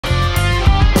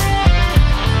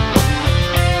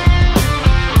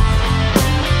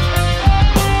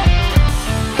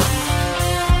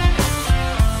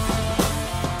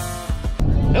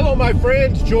my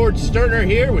friends, George Sterner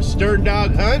here with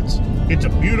Sterndog Hunts. It's a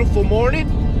beautiful morning.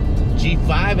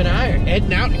 G5 and I are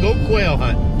heading out to go quail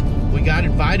hunting. We got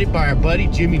invited by our buddy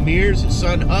Jimmy Mears. His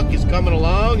son Huck is coming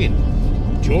along,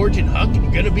 and George and Huck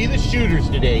are gonna be the shooters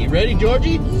today. You ready,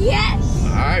 Georgie? Yes!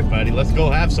 All right, buddy, let's go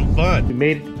have some fun. We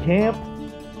made it to camp.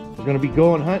 We're gonna be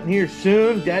going hunting here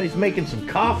soon. Daddy's making some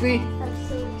coffee. I'm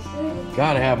so excited.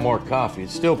 Gotta have more coffee.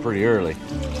 It's still pretty early.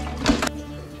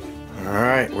 All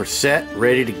right, we're set,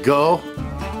 ready to go.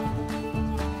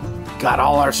 Got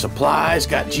all our supplies,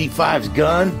 got G5's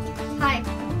gun. Hi.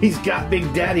 He's got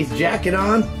Big Daddy's jacket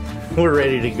on. We're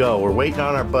ready to go. We're waiting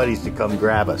on our buddies to come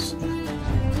grab us.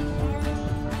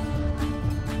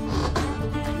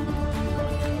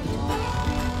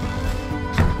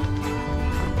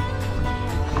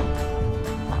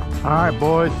 All right,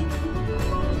 boys,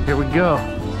 here we go.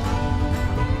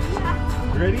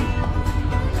 Ready?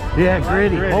 Yeah,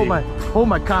 gritty. Ready. Hold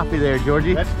my coffee there,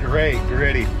 Georgie. That's great,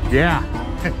 ready. Yeah.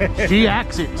 She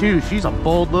acts it too. She's a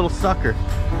bold little sucker.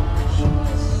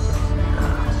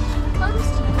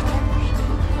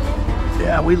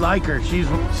 Yeah, we like her. She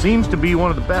seems to be one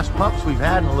of the best pups we've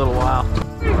had in a little while.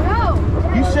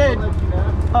 You said,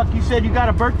 Huck, you said you got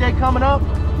a birthday coming up?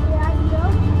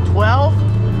 Yeah, 12?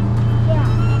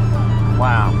 yeah.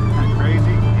 Wow. Isn't that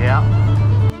crazy? Yeah.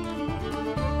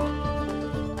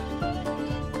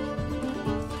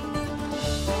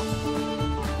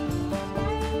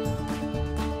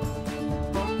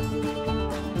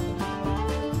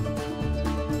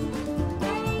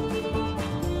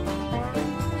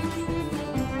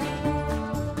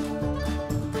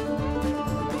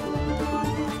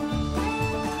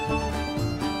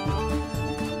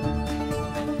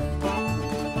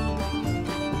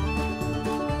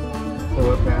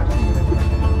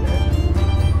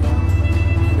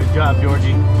 Good job,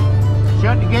 Georgie.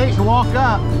 Shut the gates and walk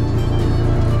up.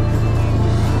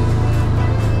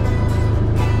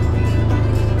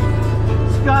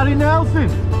 Scotty Nelson,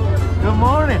 good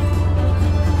morning.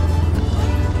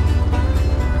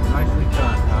 Nicely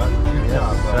done, Huck. Good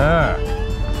job, bud. Sir.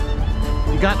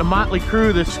 You got the motley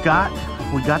crew this, Scott.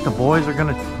 We got the boys are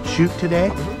gonna shoot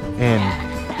today, and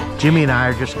Jimmy and I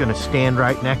are just gonna stand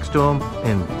right next to them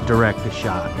and direct the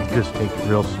shot. Just take it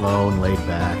real slow and laid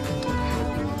back.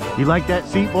 You like that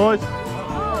seat, boys?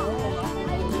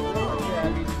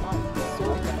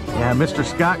 Yeah, Mr.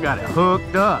 Scott got it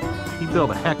hooked up. He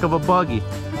built a heck of a buggy.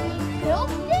 Built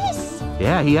this?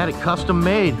 Yeah, he had it custom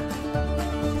made.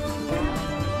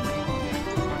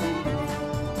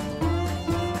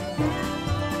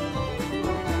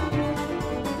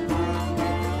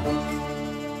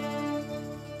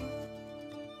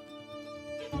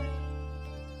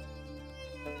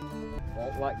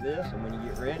 Walk like this, and when you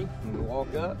get ready, when you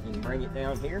walk up, you can bring it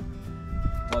down here,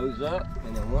 close up,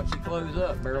 and then once you close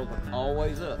up, barrels are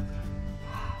always up.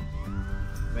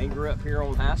 Finger up here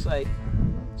on high safe,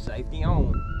 safety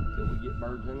on, until we get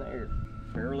birds in the air.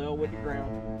 Parallel with the ground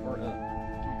or up,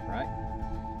 right?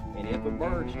 And if a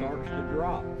bird starts to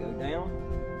drop, go down,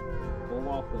 pull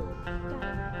off of it.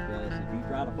 Because if you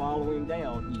try to follow him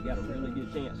down, you got a really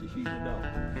good chance of shooting a dog.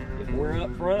 If we're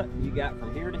up front, you got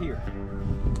from here to here.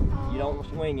 You don't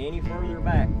swing any further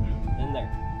back than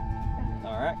there.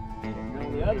 All right? And if you're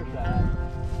on the other side,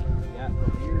 you got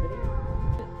from here to here.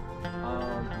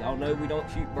 Y'all know we don't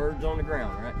shoot birds on the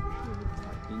ground, right?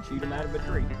 You can shoot them out of a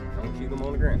tree. Don't shoot them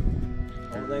on the ground.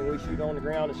 Only thing we shoot on the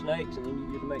ground is snakes, and then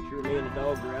you just make sure me and the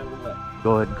dogs are out of the way.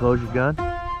 Go ahead and close your gun.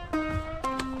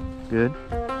 Good.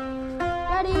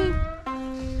 Ready?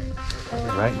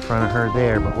 Right in front of her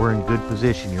there, but we're in good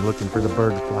position. You're looking for the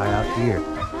bird to fly out here.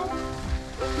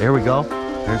 There we go.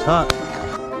 There's Huck.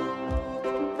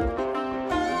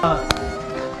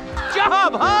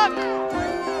 Job, Huck!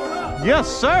 Yes,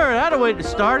 sir. That'll way to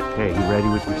start. Okay, you ready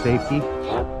with your safety?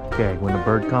 Okay, when the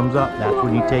bird comes up, that's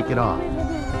when you take it off.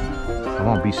 I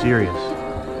won't be serious.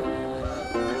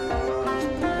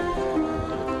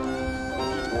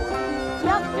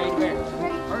 Yep. Katie Bear.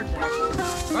 Ready.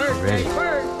 Bird, Ready. Katie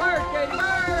Bird, bird, Katie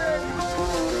Bird.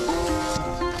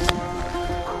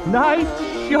 Nice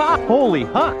shot. Holy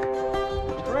Huck.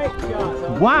 Great shot,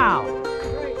 huh? Wow.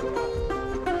 Great shot.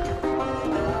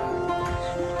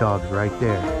 Dog's right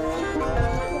there.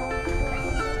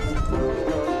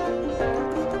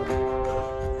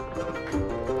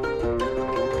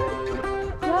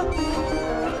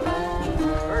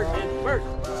 Bird.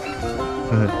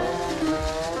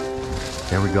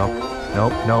 There we go.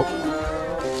 Nope, nope.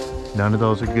 None of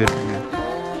those are good.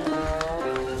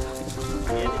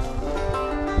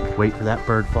 Wait for that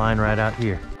bird flying right out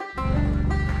here.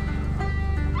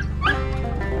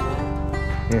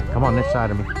 Here, come on this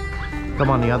side of me. Come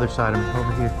on the other side of me,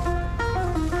 over here.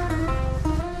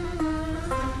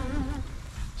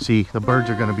 see, the birds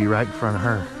are gonna be right in front of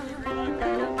her.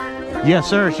 Yes,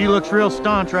 sir, she looks real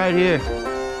staunch right here.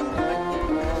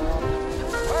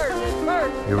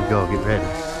 Here we go, get ready.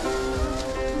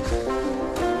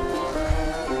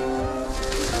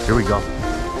 Here we go.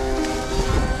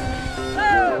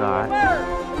 All right.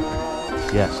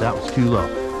 Yes, that was too low.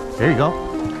 There you go.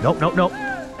 Nope, nope, nope.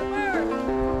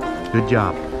 Good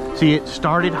job. See, it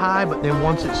started high, but then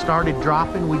once it started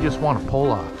dropping, we just want to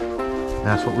pull off.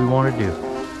 That's what we want to do.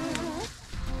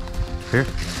 Here.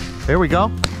 There we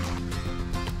go.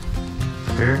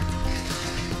 Here.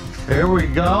 There we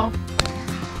go.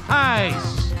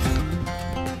 Nice.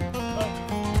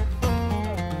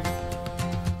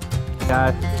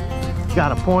 Guys,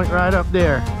 got a point right up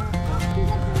there.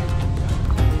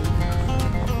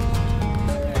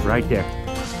 Right there.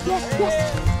 Yes,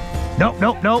 yes. Nope,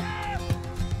 nope, nope.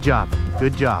 Good job.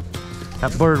 Good job.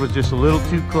 That bird was just a little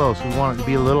too close. We want it to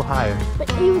be a little higher.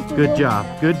 But he was Good job.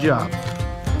 Good job.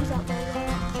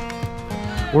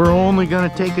 We're only going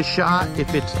to take a shot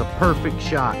if it's the perfect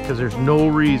shot, because there's no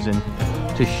reason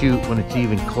to shoot when it's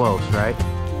even close, right?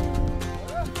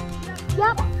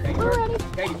 Yep, we're ready.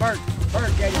 Katie, bird.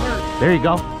 Bird, Katie, bird. There you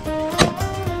go.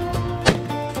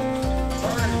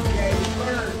 Bird, Katie,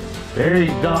 bird. There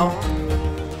you go.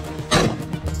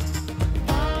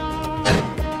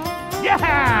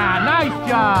 Yeah! Nice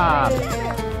job!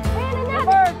 Get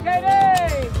bird,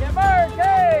 Katie! Get bird,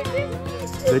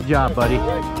 Katie! Good job, buddy.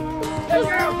 Good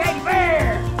girl, Katie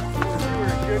Bear!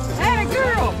 Hey,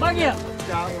 girl! Buggy up!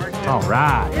 All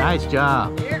right, nice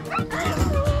job.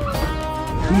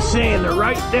 He's saying they're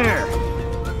right there.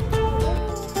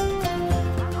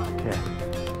 Okay.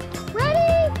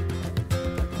 Ready?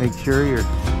 Make sure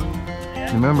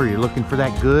remember, you're looking for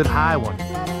that good high one.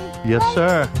 Yes,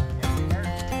 sir.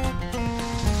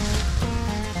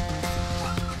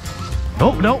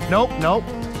 Nope, nope, nope, nope.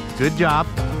 Good job.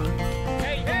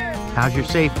 How's your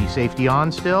safety? Safety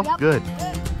on still? Yep. Good.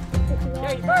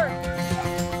 Katie, bird!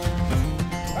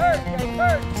 Bird, Katie,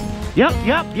 bird! Yep,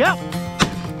 yep, yep.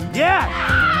 Yeah.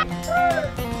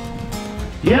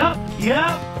 Yep,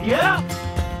 yep, yep.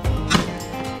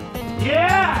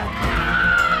 Yeah.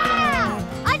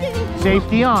 I didn't even.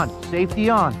 Safety on. Safety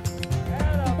on.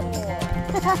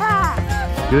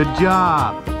 Good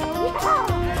job.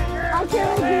 I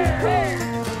can't do.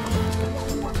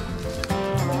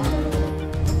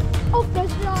 Oh,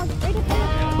 there's the dog. Right up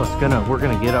there. We're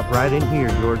gonna get up right in here,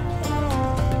 George.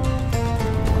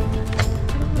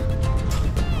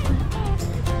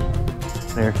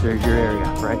 There's your area,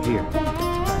 right here.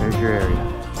 There's your area.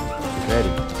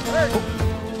 Ready.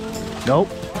 Nope.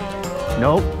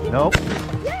 Nope. Nope.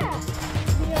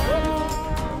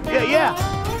 Yeah, yeah.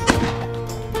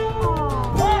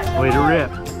 Way to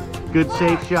rip. Good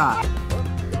safe shot.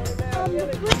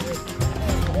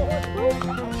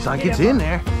 It's like it's in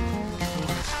there.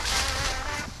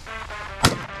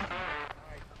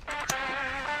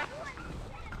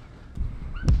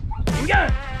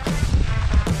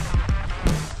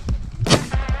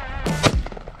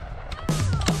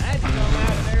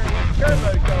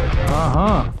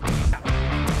 Uh-huh.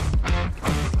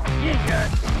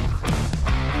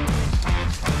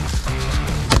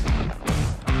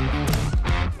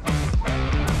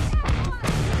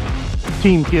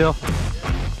 Team kill.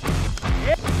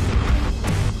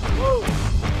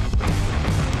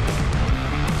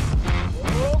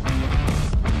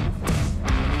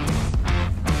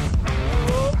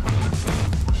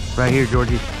 Right here,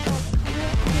 Georgie.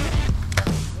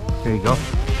 There you go.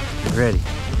 Get ready.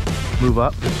 Move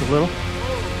up just a little.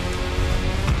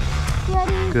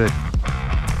 Ready? Good.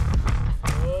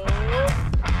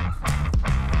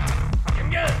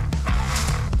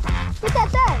 Get that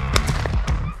there.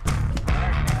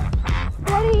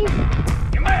 Ready?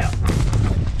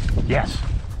 Yes.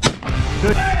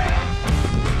 Good.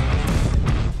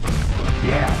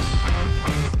 Yes.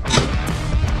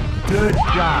 Good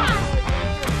job.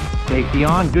 Safety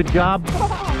on. Good job.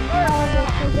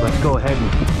 Let's go ahead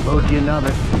and load you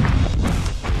another.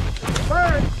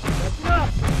 Bird! That's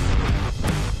enough!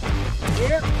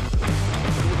 Here!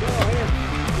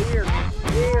 Here!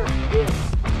 Here! Here!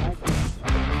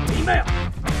 Female!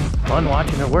 Fun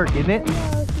watching her work, isn't it?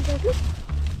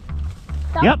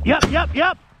 Yep, yep, yep,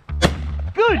 yep.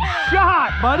 Good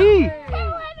shot, buddy.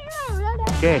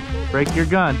 Okay, break your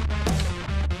gun.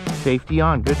 Safety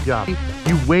on, good job.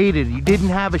 You waited, you didn't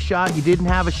have a shot, and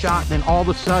then all of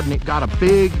a sudden it got a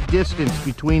big distance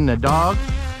between the dog,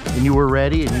 and you were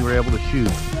ready and you were able to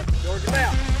shoot. George, come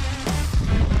out!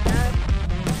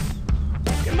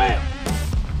 Come out!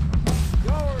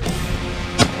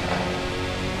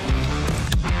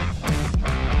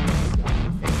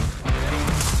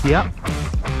 Yep.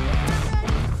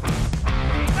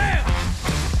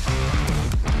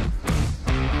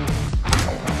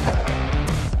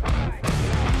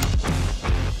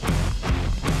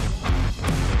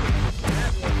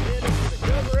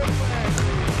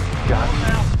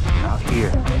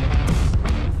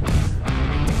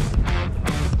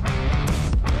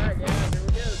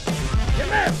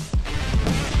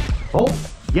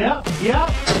 Yep, yep.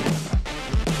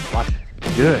 Watch.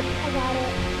 Good. I got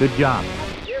it. Good job.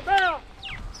 Here, Bell.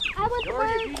 I was George,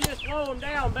 if you just slow him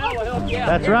down, Bell will help you out.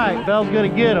 That's right. Bell's gonna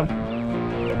get him.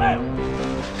 Here, Bell.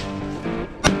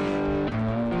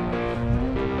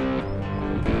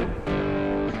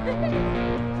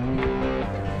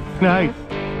 Nice.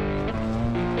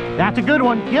 That's a good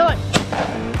one. Kill it.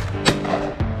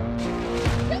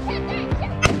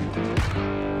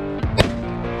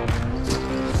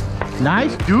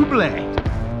 Nice double.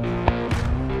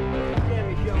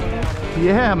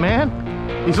 Yeah, man.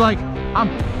 He's like,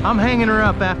 I'm hanging her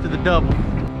up after the double.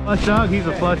 Flush dog, he's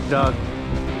a flush dog.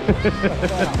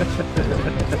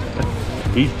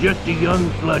 He's just a young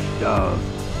flush dog.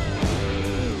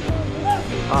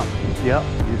 Up, yep,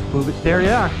 you just move it, there you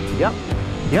are. Yep,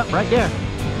 yep, right there.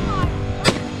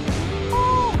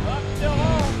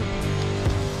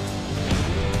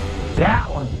 That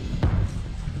one.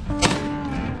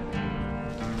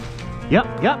 Yep,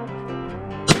 yep.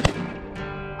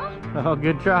 Oh,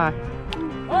 good try.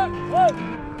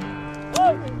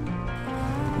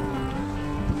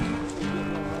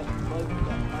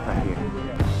 Right here.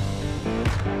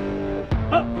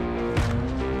 Up.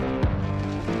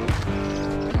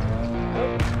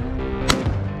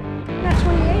 Not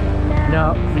 28?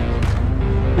 No,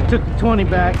 it took the 20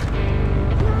 back. Here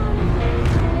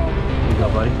you go,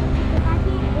 buddy. If I can't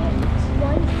hit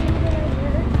one single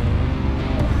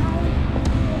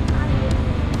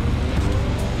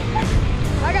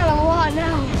I got a lot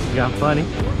now. You got plenty.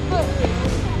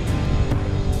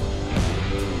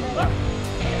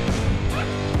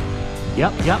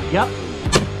 Yep, yep, yep.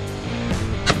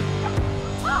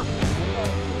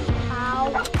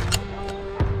 Ow.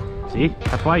 See,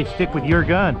 that's why you stick with your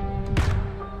gun.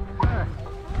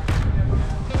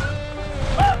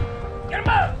 Get him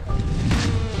up!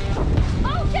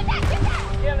 Oh, get that, get that!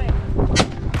 Get him!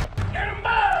 Get him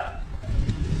up!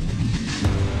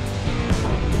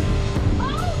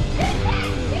 Oh, get that,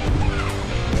 get that!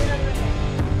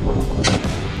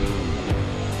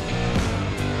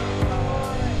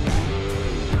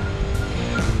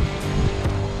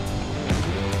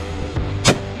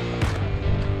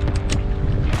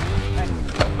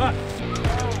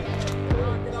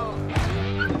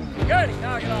 Good,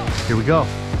 knock it off. Here we go.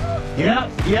 Yep,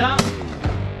 yep.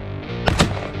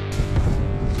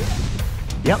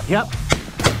 Yep, yep.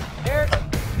 Here,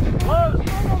 close.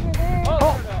 Right over there. Oh.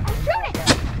 Oh, shoot it!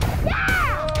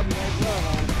 Yeah!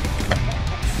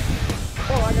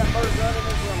 Oh, I got birds running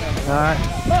this one. All right.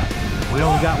 We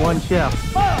only got one shell.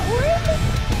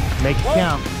 Make it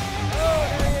count.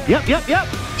 Yep, yep, yep.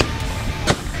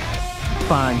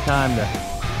 Fine time to.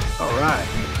 All right.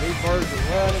 These birds are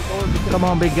running towards the Come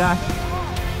on, big guy.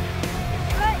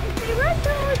 But if they run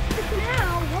towards the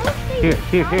canal, won't they?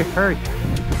 Here, hurry.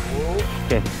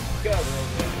 Okay.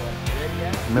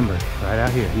 Remember, right out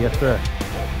here. Yes, sir.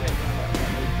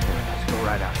 Let's go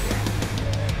right out here.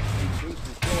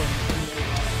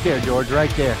 There, George,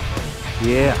 right there.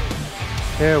 Yeah.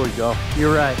 There we go.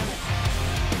 You're right.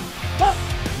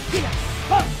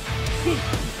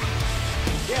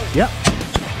 Yep.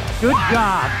 Good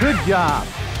job. Good job.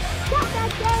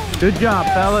 Good job,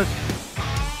 fellas.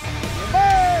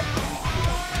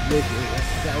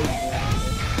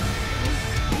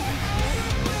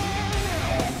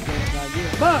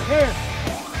 Buck, here.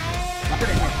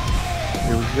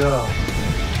 Here we go.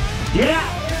 Yeah.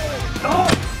 Oh.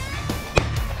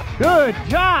 Good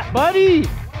shot, buddy.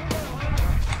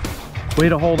 Way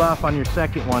to hold off on your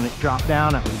second one. It dropped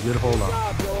down. That was a good hold off.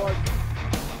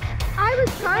 I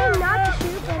was trying not to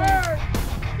shoot,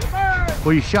 but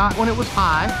Well, you shot when it was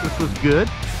high, which was good.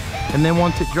 And then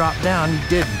once it dropped down, you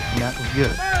didn't. And that was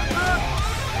good.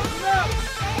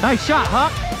 Nice shot,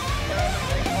 Huck.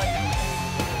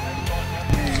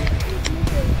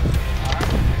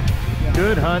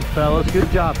 Good hunt, fellas.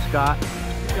 Good job, Scott.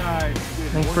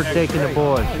 Thanks for taking the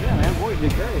boys. Yeah, man, boys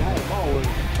did great. I had a ball with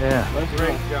it. Yeah.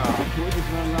 Great job. We just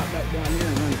run right back down here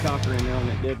and run cocker in there on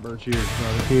that dead bird. Cheers,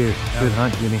 brother. Cheers. Good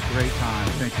hunt, Jimmy. Great time.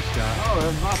 Thank you, Scott. Oh, that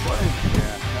was my pleasure.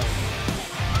 Yeah.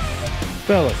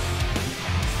 Fellas,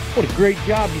 what a great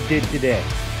job you did today.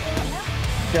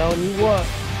 Telling you what,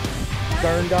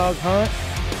 Sterndog Hunt,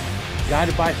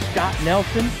 guided by Scott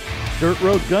Nelson, Dirt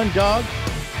Road Gun Dog.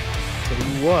 Tell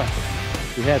you what,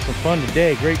 we had some fun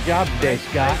today. Great job today,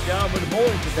 Scott. Great job with the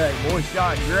boys today. Boys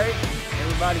shot great.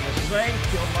 Everybody was safe,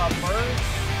 killed my birds.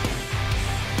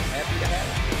 Happy to have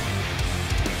it.